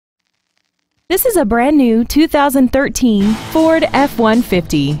This is a brand new 2013 Ford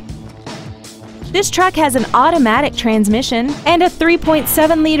F-150. This truck has an automatic transmission and a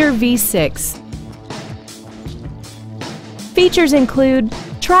 3.7-liter V6. Features include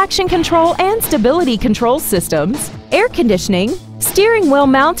traction control and stability control systems, air conditioning, steering wheel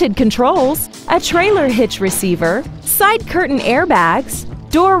mounted controls, a trailer hitch receiver, side curtain airbags,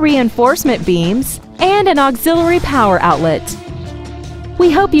 door reinforcement beams, and an auxiliary power outlet. We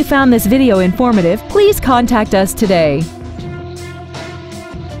hope you found this video informative. Please contact us today.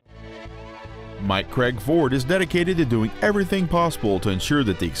 MikeCraigFord is dedicated to doing everything possible to ensure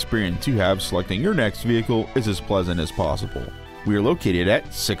that the experience you have selecting your next vehicle is as pleasant as possible. We are located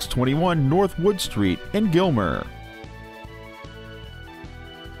at 621 North Wood Street in Gilmer.